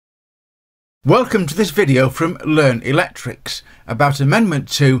Welcome to this video from LearnElectrics about Amendment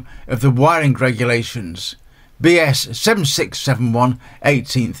 2 of the Wiring Regulations, BS 7671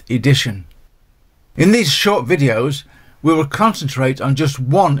 18th edition. In these short videos, we will concentrate on just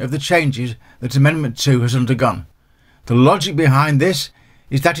one of the changes that Amendment 2 has undergone. The logic behind this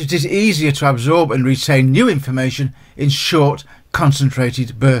is that it is easier to absorb and retain new information in short,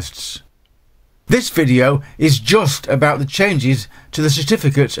 concentrated bursts. This video is just about the changes to the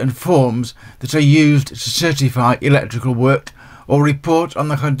certificates and forms that are used to certify electrical work or report on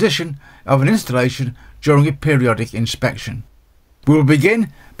the condition of an installation during a periodic inspection. We will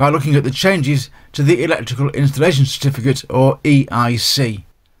begin by looking at the changes to the Electrical Installation Certificate or EIC.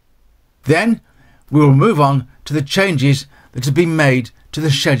 Then we will move on to the changes that have been made to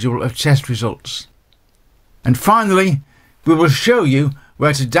the schedule of test results. And finally, we will show you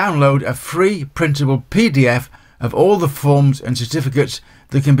where to download a free printable PDF of all the forms and certificates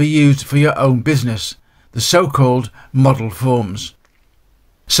that can be used for your own business, the so-called model forms.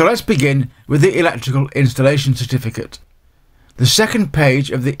 So let's begin with the Electrical Installation Certificate. The second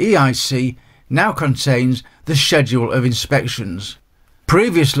page of the EIC now contains the schedule of inspections.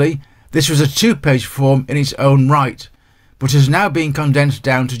 Previously, this was a two-page form in its own right, but has now been condensed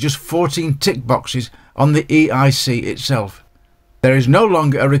down to just 14 tick boxes on the EIC itself. There is no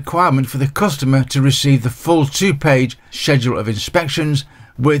longer a requirement for the customer to receive the full two-page schedule of inspections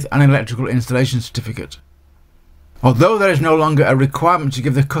with an electrical installation certificate. Although there is no longer a requirement to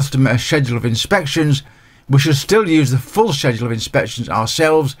give the customer a schedule of inspections, we should still use the full schedule of inspections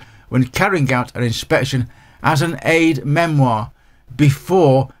ourselves when carrying out an inspection as an aid memoir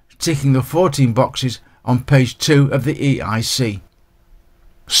before ticking the 14 boxes on page 2 of the EIC.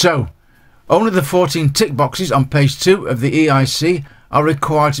 So, only the 14 tick boxes on page 2 of the EIC are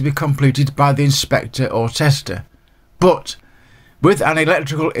required to be completed by the inspector or tester. But with an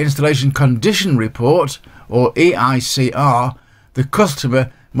Electrical Installation Condition Report, or EICR, the customer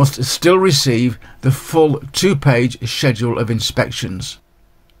must still receive the full two-page schedule of inspections.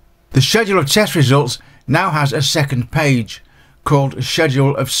 The schedule of test results now has a second page, called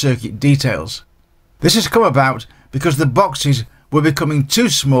Schedule of Circuit Details. This has come about because the boxes were becoming too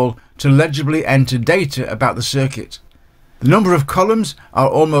small to legibly enter data about the circuit. The number of columns are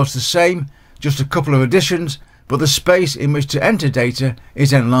almost the same, just a couple of additions, but the space in which to enter data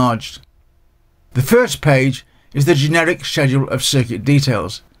is enlarged. The first page is the generic schedule of circuit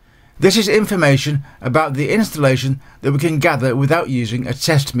details. This is information about the installation that we can gather without using a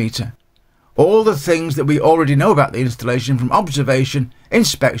test meter. All the things that we already know about the installation from observation,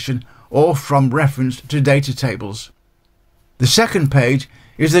 inspection, or from reference to data tables. The second page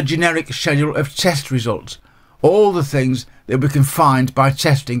is the generic schedule of test results, all the things that we can find by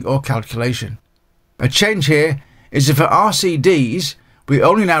testing or calculation. A change here is that for RCDs, we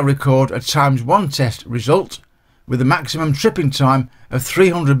only now record a ×1 test result with a maximum tripping time of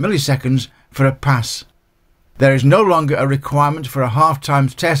 300 milliseconds for a pass. There is no longer a requirement for a half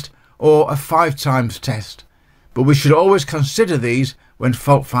times test or a 5 times test, but we should always consider these when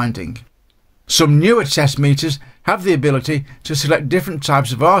fault finding. Some newer test meters have the ability to select different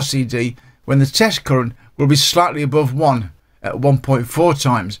types of RCD when the test current will be slightly above 1 at 1.4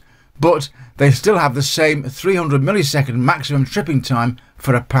 times, but they still have the same 300 millisecond maximum tripping time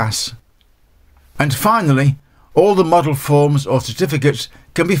for a pass. And finally, all the model forms or certificates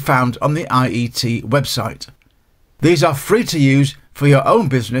can be found on the IET website. These are free to use for your own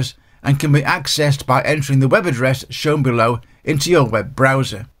business and can be accessed by entering the web address shown below into your web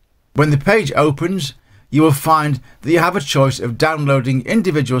browser. When the page opens, you will find that you have a choice of downloading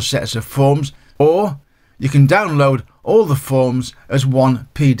individual sets of forms, or you can download all the forms as one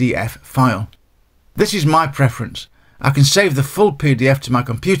PDF file. This is my preference. I can save the full PDF to my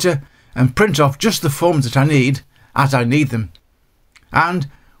computer and print off just the forms that I need as I need them. And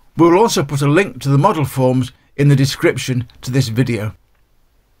we will also put a link to the model forms in the description to this video.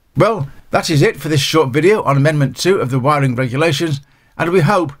 Well, that is it for this short video on Amendment 2 of the Wiring Regulations, and we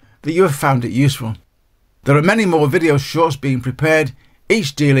hope that you have found it useful. There are many more video shorts being prepared,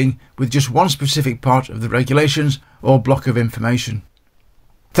 each dealing with just one specific part of the regulations or block of information.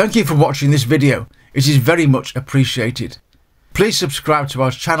 Thank you for watching this video. It is very much appreciated. Please subscribe to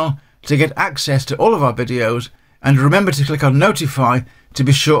our channel to get access to all of our videos, and remember to click on notify to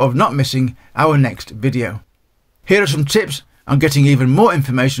be sure of not missing our next video. Here are some tips on getting even more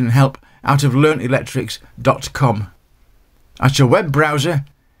information and help out of LearnElectrics.com. At your web browser,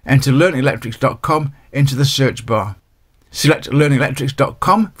 enter LearnElectrics.com into the search bar. Select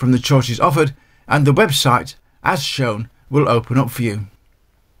LearnElectrics.com from the choices offered, and the website, as shown, will open up for you.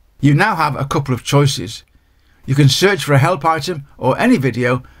 You now have a couple of choices. You can search for a help item or any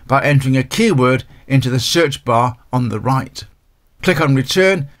video by entering a keyword into the search bar on the right. Click on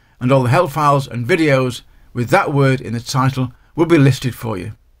Return and all the help files and videos with that word in the title will be listed for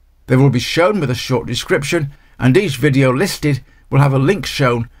you. They will be shown with a short description, and each video listed will have a link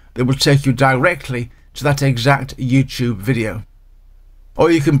shown that will take you directly to that exact YouTube video. Or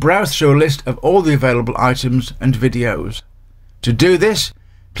you can browse through a list of all the available items and videos. To do this,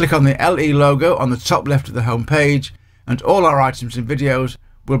 click on the LE logo on the top left of the home page and all our items and videos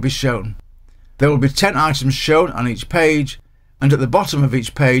will be shown. There will be 10 items shown on each page, and at the bottom of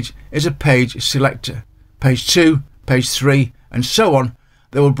each page is a page selector. Page 2, page 3 and so on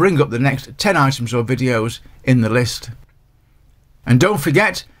that will bring up the next 10 items or videos in the list. And don't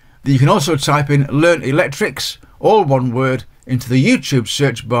forget that you can also type in LearnElectrics, all one word, into the YouTube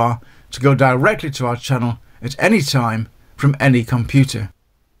search bar to go directly to our channel at any time from any computer.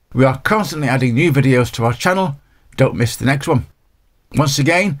 We are constantly adding new videos to our channel. Don't miss the next one. Once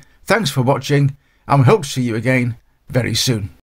again, thanks for watching, and we hope to see you again very soon.